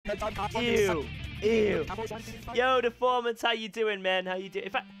Ew. Ew. Yo, Deformance, how you doing, man? How you doing?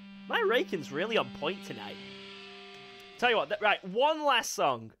 In fact, my raking's really on point tonight. Tell you what, right, one last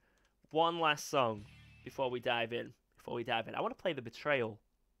song. One last song before we dive in. I want to play the Betrayal.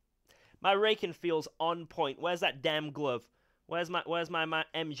 My raking feels on point. Where's that damn glove? Where's my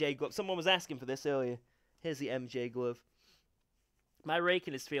MJ glove? Someone was asking for this earlier. Here's the MJ glove. My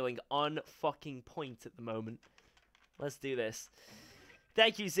raking is feeling on fucking point at the moment. Let's do this.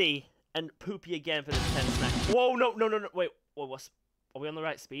 Thank you, Z. And Poopy again for the 10 snack. Whoa, no. Wait, what's... Are we on the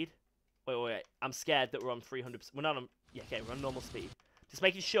right speed? Wait. I'm scared that we're on 300%. We're not on... Yeah, okay, we're on normal speed. Just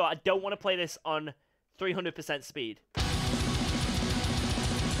making sure. I don't want to play this on 300% speed.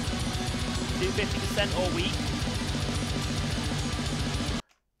 Do 50% all week.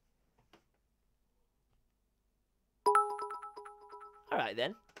 Alright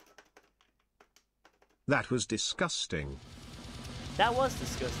then. That was disgusting. That was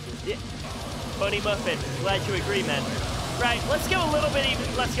disgusting. Yeah. Funny Muffin, glad you agree, man. Right, let's go a little bit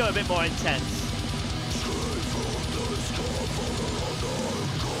even. Let's go a bit more intense.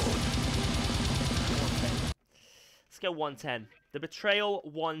 Let's go 110. The Betrayal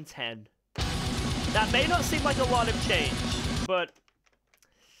 110. That may not seem like a lot of change, but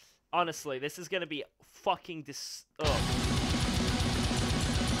honestly, this is gonna be fucking This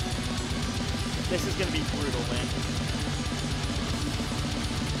is gonna be brutal, man.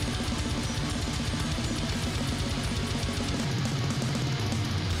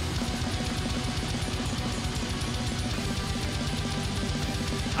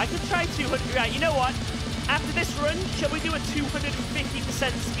 I could try 200. Right, you know what? After this run, shall we do a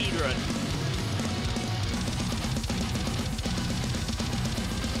 250% speed run?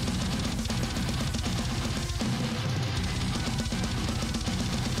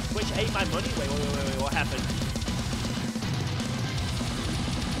 Which ate my money? Wait, what happened?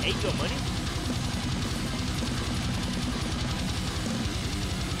 Ate your money?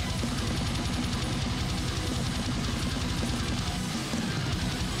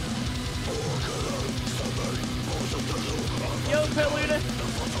 Yo, Perluna!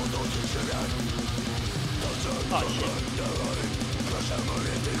 Oh, shit.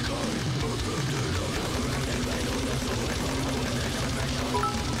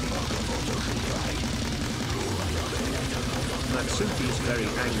 Matsuki's very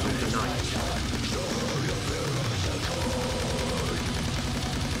angry tonight.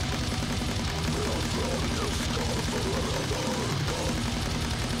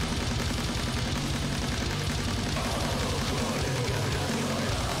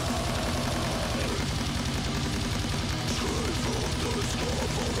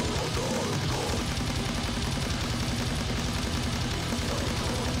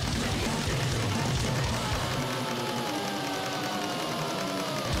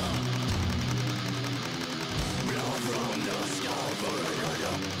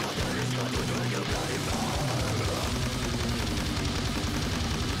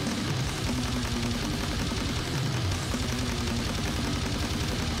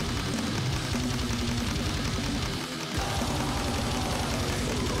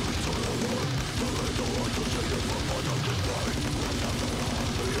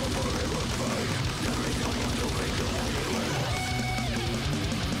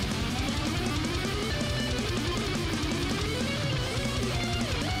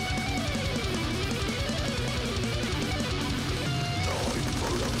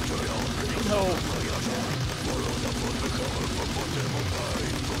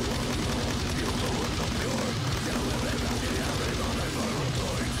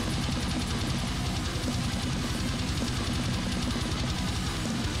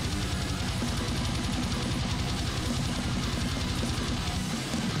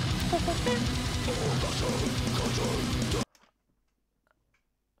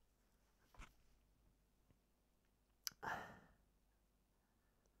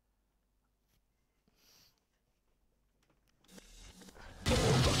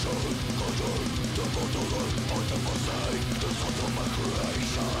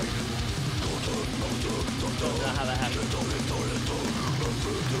 Don't know how that happened.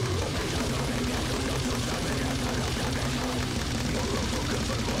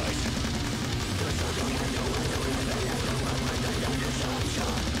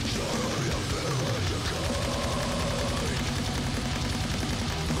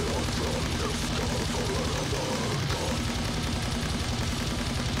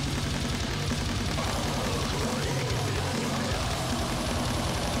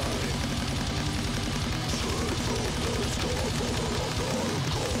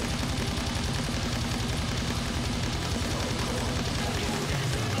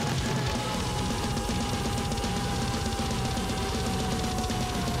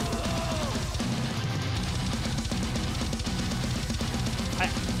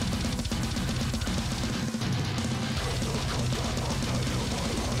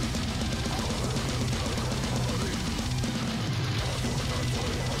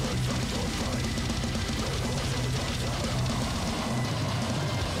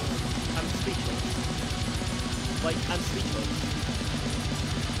 like, I'm speechless.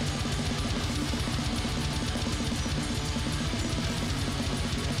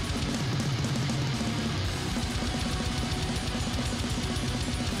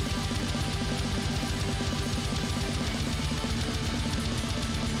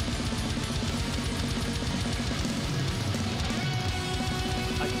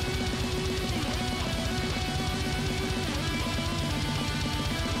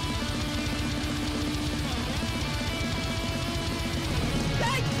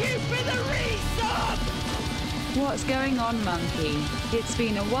 What's going on, Monkey? It's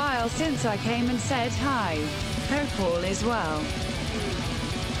been a while since I came and said hi. Hope all is well.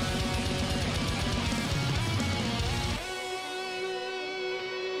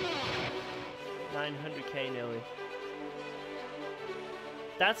 $900K nearly.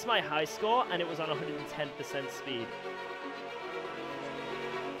 That's my high score, and it was on 110% speed.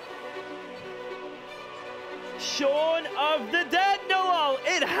 Shaun of the Dead, Noel!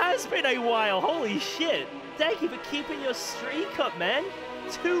 It has been a while, holy shit! Thank you for keeping your streak up, man.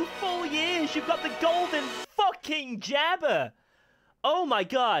 2 full years, you've got the golden fucking jabber! Oh my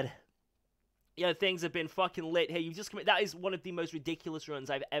god. Yeah, things have been fucking lit here. You've just committed. That is one of the most ridiculous runs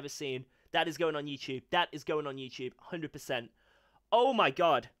I've ever seen. That is going on YouTube. That is going on YouTube, 100%. Oh my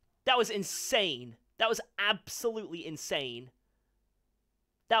god. That was insane. That was absolutely insane.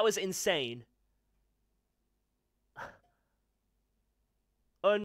 That was insane.